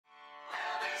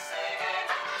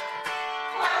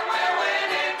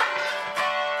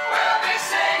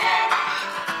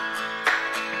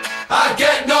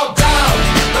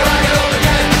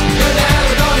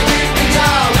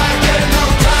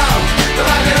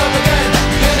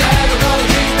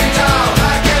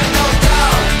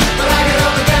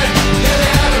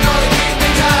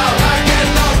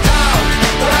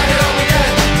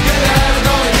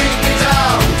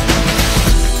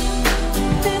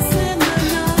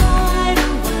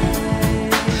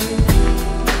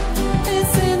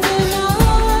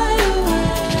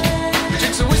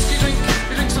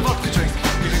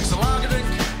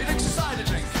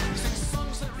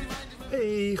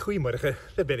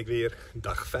Goedemorgen, daar ben ik weer.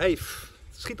 Dag 5.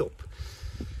 Schiet op.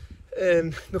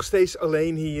 En nog steeds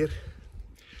alleen hier.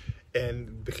 En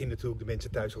ik begin natuurlijk de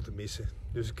mensen thuis al te missen.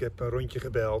 Dus ik heb een rondje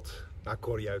gebeld. Naar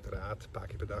Corrie uiteraard, een paar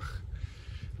keer per dag.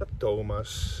 Naar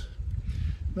Thomas.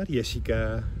 Naar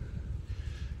Jessica.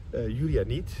 Julia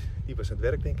niet, die was aan het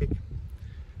werk denk ik.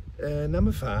 Naar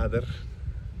mijn vader.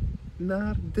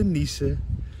 Naar Denise.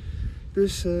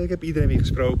 Dus ik heb iedereen weer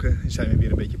gesproken en zijn we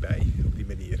weer een beetje bij op die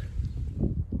manier.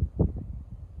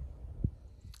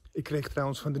 Ik kreeg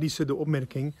trouwens van Denise de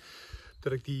opmerking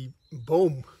dat ik die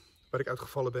boom waar ik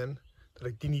uitgevallen ben, dat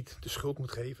ik die niet de schuld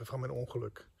moet geven van mijn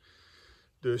ongeluk.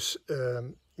 Dus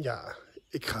ja,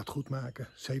 ik ga het goed maken.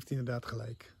 Ze heeft inderdaad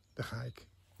gelijk. Daar ga ik.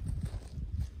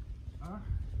 Ah,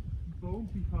 die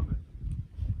boompje van me.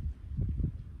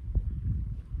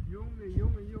 Jongen,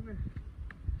 jongen, jongen.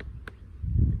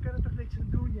 Ik kan er toch niks aan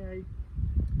doen, jij?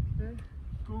 Hè?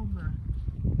 Kom maar.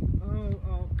 Oh.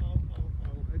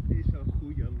 Het is een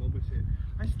goede lobbese.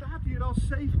 Hij staat hier al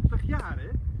 70 jaar, hè?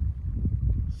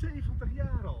 70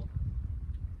 jaar al.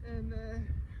 En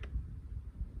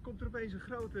komt er opeens een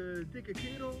grote, dikke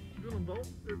kerel, wil een boom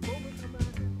gaan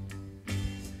maken.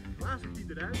 Blaas ik die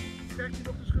eruit, krijgt hij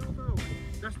nog de schuld ook.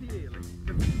 Dat is niet eerlijk.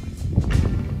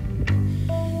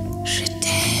 Je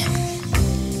t'aime,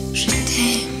 je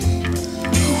t'aime,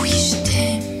 oui je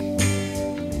t'aime.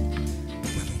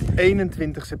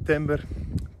 21 september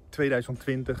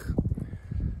 2020.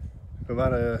 We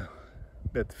waren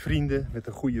met vrienden, met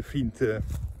een goede vriend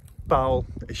Paul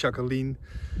en Jacqueline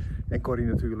en Corrie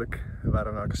natuurlijk. We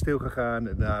waren naar een kasteel gegaan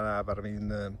en daarna waren we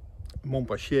in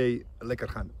Montpensier lekker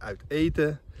gaan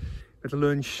uiteten met de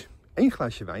lunch. 1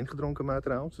 glaasje wijn gedronken maar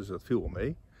trouwens, dus dat viel wel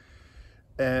mee.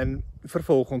 En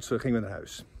vervolgens gingen we naar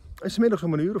huis. En 's middags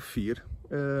om 1:00 of 4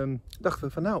 dachten we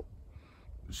van nou,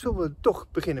 zullen we toch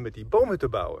beginnen met die bomen te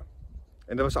bouwen?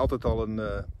 En dat was altijd al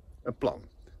een plan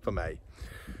van mij.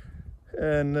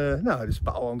 En nou, dus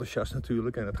Paul enthousiast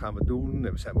natuurlijk en dat gaan we doen.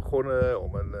 En we zijn begonnen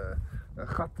om een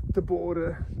gat te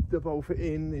boren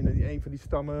erbovenin, in een van die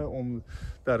stammen, om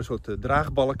daar een soort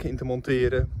draagbalk in te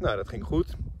monteren. Nou, dat ging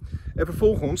goed. En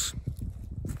vervolgens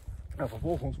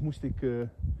moest ik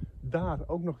daar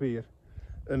ook nog weer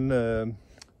een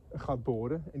gat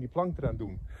boren en die plank eraan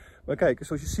doen. Maar kijk,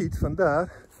 zoals je ziet, van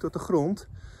daar tot de grond,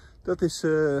 dat is,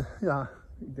 ja,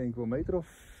 ik denk wel een meter of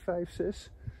 5,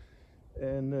 6.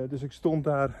 En dus ik stond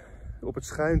daar op het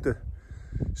schuinte,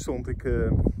 stond ik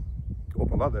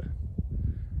op een ladder.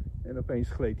 En opeens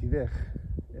gleed hij weg.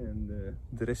 En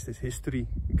de rest is history.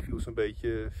 Ik viel zo'n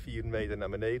beetje 4 meter naar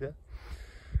beneden.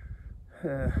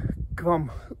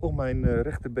 Kwam op mijn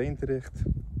rechterbeen terecht.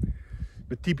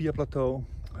 Mijn tibia plateau,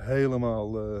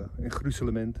 helemaal in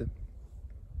gruzelementen.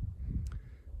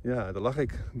 Ja, daar lag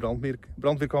ik.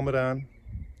 Brandweer kwam eraan.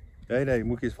 Nee,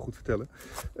 moet ik eerst goed vertellen.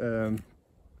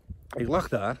 Ik lag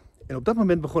daar en op dat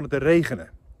moment begon het te regenen.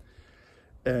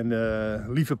 En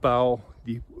lieve Paul,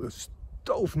 die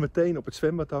stoof meteen op het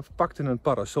zwembad af, pakte een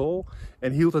parasol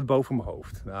en hield het boven mijn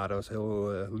hoofd. Nou, dat was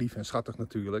heel lief en schattig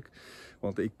natuurlijk,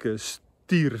 want ik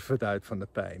stierf het uit van de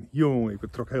pijn. Jongen,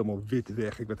 ik trok helemaal wit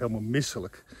weg, ik werd helemaal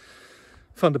misselijk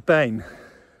van de pijn.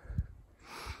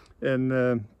 En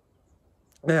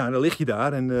nou ja, dan lig je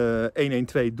daar en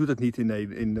 112 doet het niet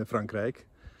in Frankrijk.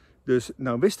 Dus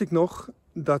nou wist ik nog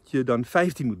dat je dan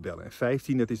 15 moet bellen. En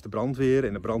 15, dat is de brandweer.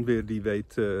 En de brandweer die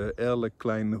weet elk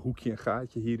klein hoekje en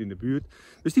gaatje hier in de buurt.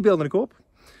 Dus die belde ik op.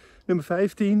 Nummer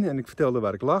 15. En ik vertelde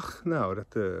waar ik lag. Nou,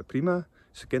 dat prima.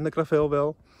 Ze kenden Kravel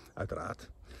wel. Uiteraard.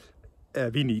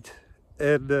 Wie niet.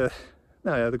 En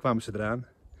nou ja, dan kwamen ze eraan.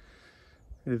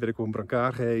 En dan werd ik op een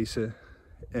brancard gehesen.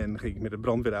 En ging ik met een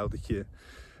brandweerautootje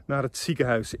naar het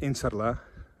ziekenhuis in Sarlat.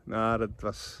 Nou, dat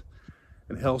was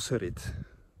een helse rit.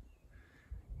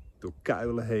 Door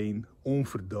kuilen heen,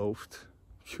 onverdoofd.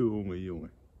 Jongen.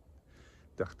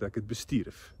 Ik dacht dat ik het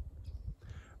bestierf.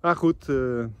 Maar goed,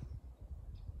 het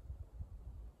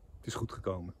is goed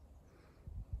gekomen.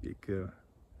 Ik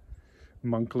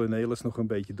mankel en heles nog een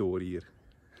beetje door hier.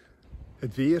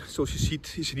 Het weer, zoals je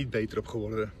ziet, is er niet beter op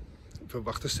geworden. We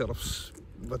verwachten zelfs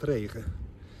wat regen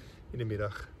in de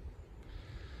middag.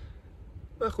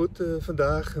 Maar goed,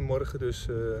 vandaag en morgen dus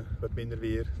wat minder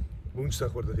weer.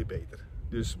 Woensdag wordt het weer beter.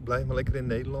 Dus blijf maar lekker in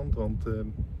Nederland, want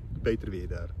beter weer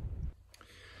daar.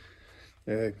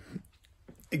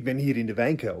 Ik ben hier in de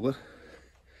wijnkelder.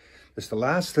 Dat is de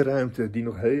laatste ruimte die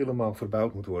nog helemaal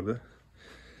verbouwd moet worden.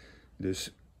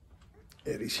 Dus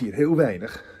er is hier heel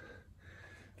weinig.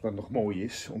 Wat nog mooi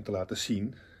is om te laten zien.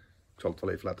 Ik zal het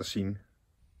wel even laten zien.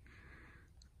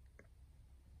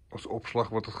 Als opslag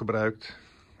wordt het gebruikt.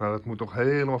 Maar dat moet nog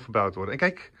helemaal verbouwd worden. En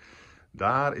kijk,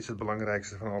 daar is het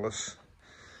belangrijkste van alles.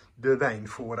 de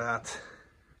wijnvoorraad.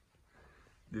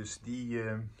 Dus die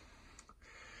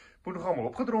moet nog allemaal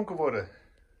opgedronken worden.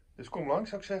 Dus kom langs,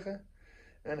 zou ik zeggen.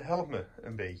 En help me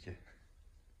een beetje.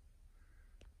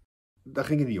 Daar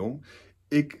ging het niet om.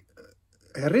 Ik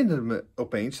herinnerde me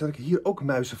opeens dat ik hier ook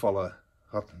muizenvallen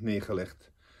had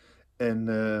neergelegd.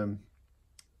 En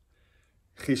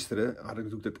gisteren had ik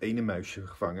natuurlijk dat ene muisje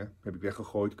gevangen. Heb ik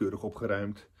weggegooid, keurig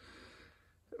opgeruimd.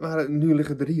 Maar nu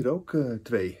liggen er hier ook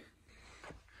 2.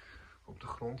 Op de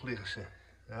grond liggen ze.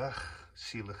 Ach,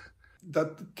 zielig.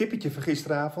 Dat kippetje van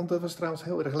gisteravond, dat was trouwens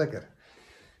heel erg lekker.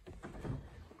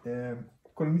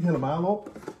 Kon ik niet helemaal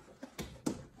op.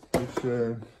 Dus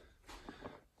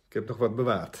ik heb nog wat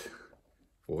bewaard.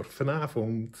 Voor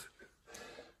vanavond.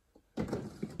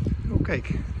 Oh, kijk.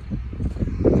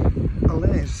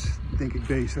 Alain is denk ik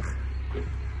bezig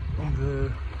om de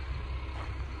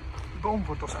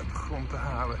boomwortels uit de grond te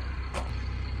halen.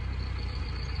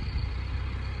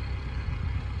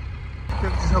 Ik wil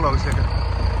even hallo zeggen.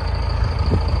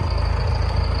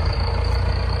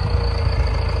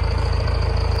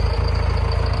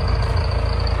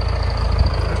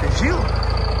 Dat is Gilles.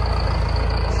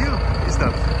 Gilles is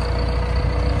dat.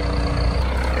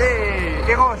 Hey,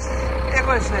 Eros.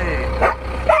 Eros, hey.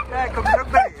 Ja, kom er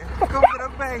ook bij. Kom er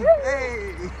ook bij.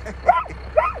 Hey.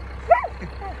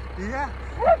 Ja.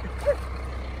 Oh,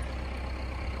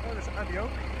 dat is Adi ook.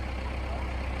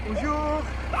 Bonjour.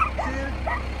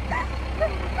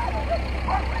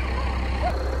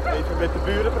 Even met de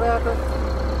buren praten.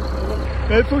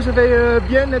 Vous avez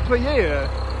bien nettoyé.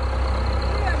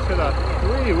 C'est là.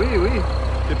 Oui, oui, oui.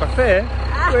 C'est parfait, hein?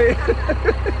 Ah. Oui.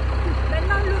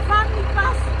 Maintenant le vent il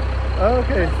passe. Ah, ok.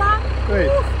 Le vent Oui.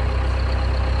 souffle.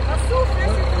 Ça souffle, c'est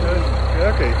fini.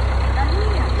 Ok. La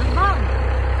ligne, le vent.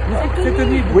 C'est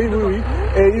fini. Oui, oui, oui.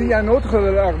 Et il y a un autre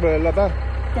arbre là-bas.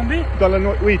 Tombé?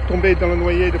 Oui, tombé dans le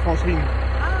noyer de Francine.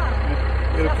 Ah.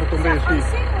 Il est tombé aussi.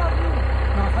 Francine ou à vous?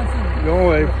 Non, Francine. Non,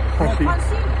 ouais, Francine.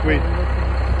 Francine? Oui.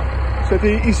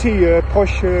 C'était ici,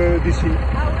 proche d'ici.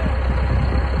 Ah oui.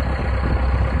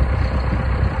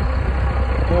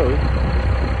 Ah oui.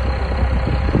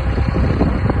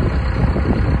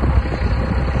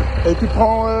 Et tu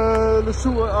prends le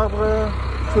sous-arbre,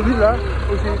 celui-là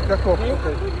aussi? D'accord.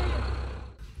 Okay.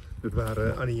 Dat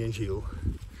waren Annie en Gilles.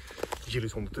 Gilles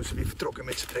is ondertussen weer vertrokken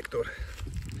met zijn tractor.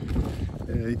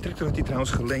 Die tractor had hij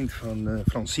trouwens geleend van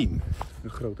Francine, een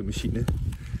grote machine.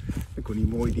 Dan kon hij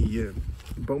mooi die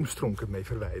boomstronken mee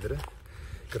verwijderen.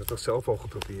 Ik had het toch zelf al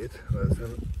geprobeerd, maar het is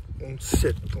een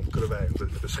ontzettend onkrewij om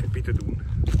dat met een schepje te doen.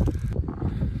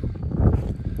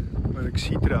 Maar ik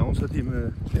zie trouwens dat hij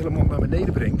me helemaal naar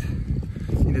beneden brengt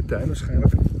in de tuin.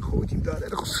 Waarschijnlijk gooit hij hem daar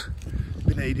ergens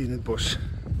beneden in het bos.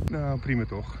 Nou, prima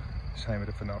toch. Zijn we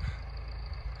er vanaf.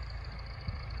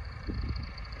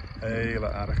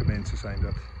 Hele aardige mensen zijn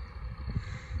dat.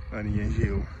 Annie en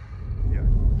Gilles. Ja.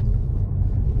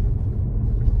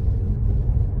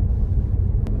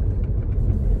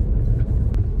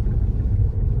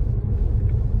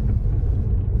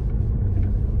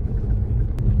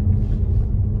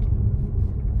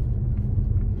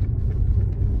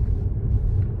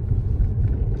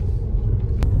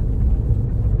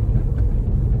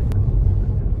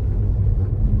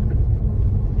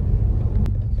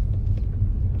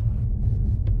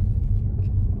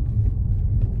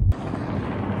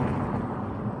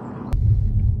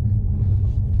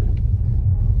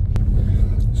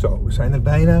 Zo, we zijn er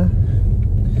bijna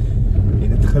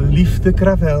in het geliefde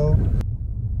Kravel.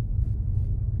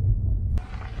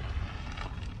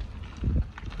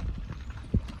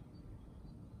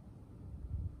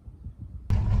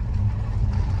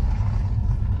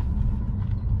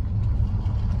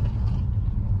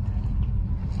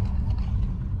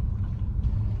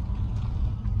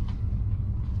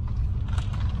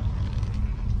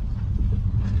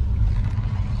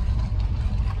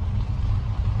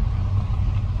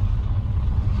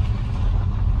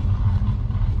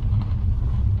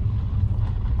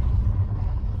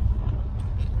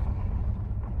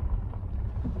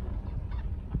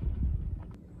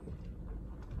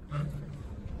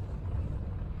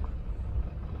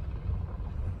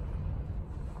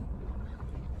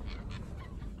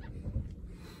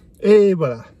 Et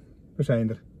voilà, we zijn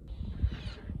er.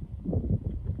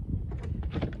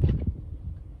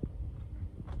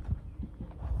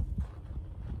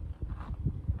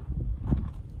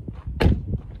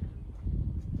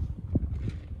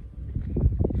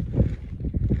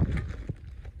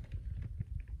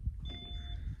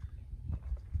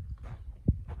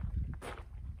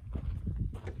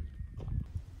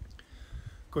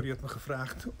 Corrie had me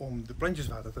gevraagd om de plantjes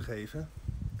water te geven.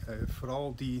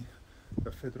 Vooral die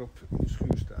daar verderop in de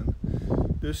schuur staan.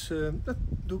 Dus dat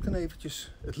doe ik dan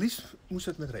eventjes. Het liefst moest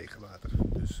het met regenwater.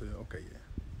 Dus oké.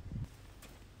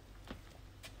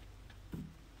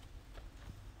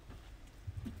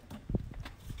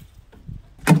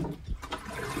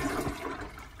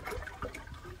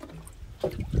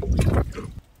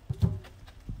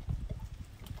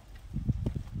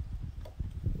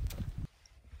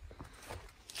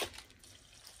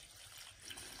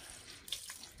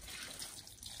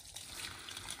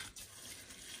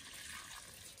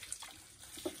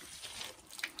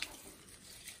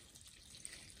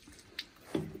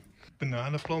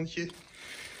 Bananenplantje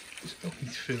is ook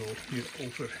niet veel meer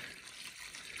over.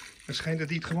 Het schijnt dat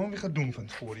hij het gewoon weer gaat doen van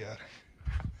het voorjaar.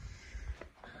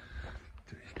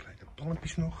 2 kleine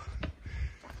palmpjes nog.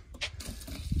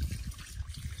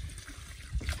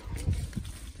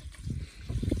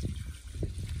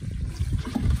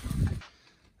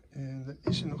 En dan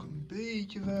is er nog een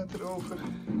beetje water over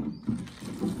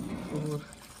voor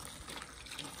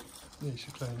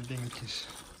deze kleine dingetjes.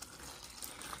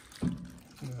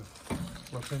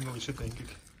 Lavendel is het, denk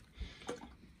ik.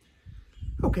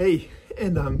 Oké,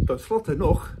 en dan tot slot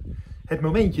nog het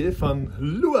momentje van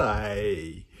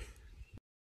Louay.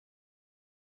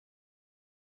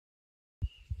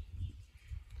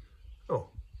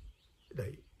 Oh,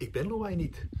 nee, ik ben Louay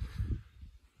niet.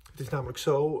 Het is namelijk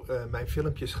zo, mijn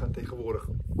filmpjes gaan tegenwoordig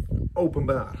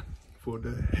openbaar. Voor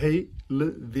de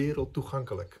hele wereld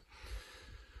toegankelijk.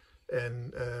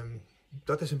 En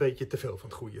dat is een beetje te veel van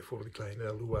het goede voor die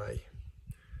kleine Louay.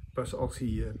 Pas als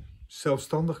hij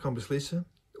zelfstandig kan beslissen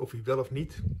of hij wel of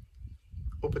niet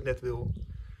op het net wil,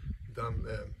 dan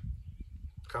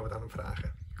gaan we het aan hem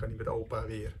vragen. Dan kan hij met opa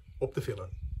weer op de film.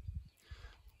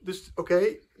 Dus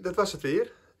oké, dat was het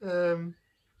weer.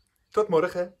 Tot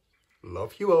morgen.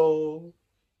 Love you all.